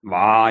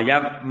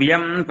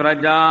वायव्यम्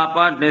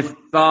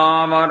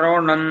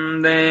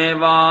प्रजापतिस्तावरुणम्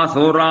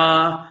देवासुरा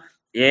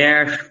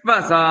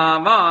येष्वसा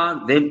वा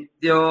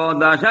दित्यो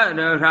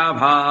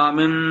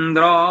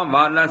दशऋषभामिन्द्रो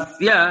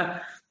बलस्य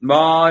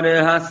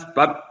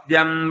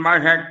बृहस्पत्यम्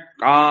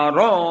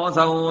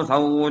वषट्कारोऽसौ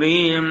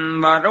सौरीम्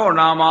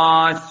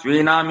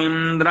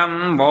वरुणमाश्विनमिन्द्रम्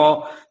वो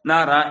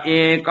नर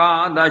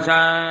एकादश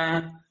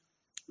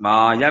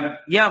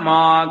वायव्यमाग्नेयीम्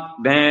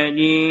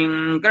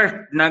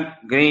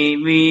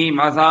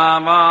कृष्णग्रीवीमसा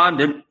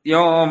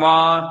वादित्यो वा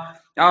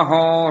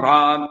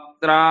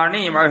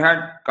अहोरात्राणि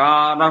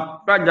वषट्कारः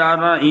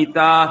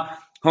प्रजनयिता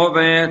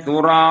हुवे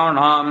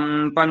सुराणाम्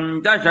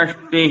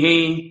पञ्चषष्टिः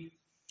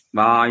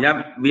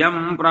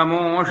वायव्यम्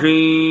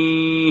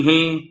प्रमोषीः।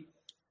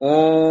 ॐ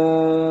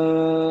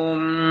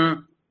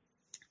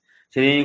श्री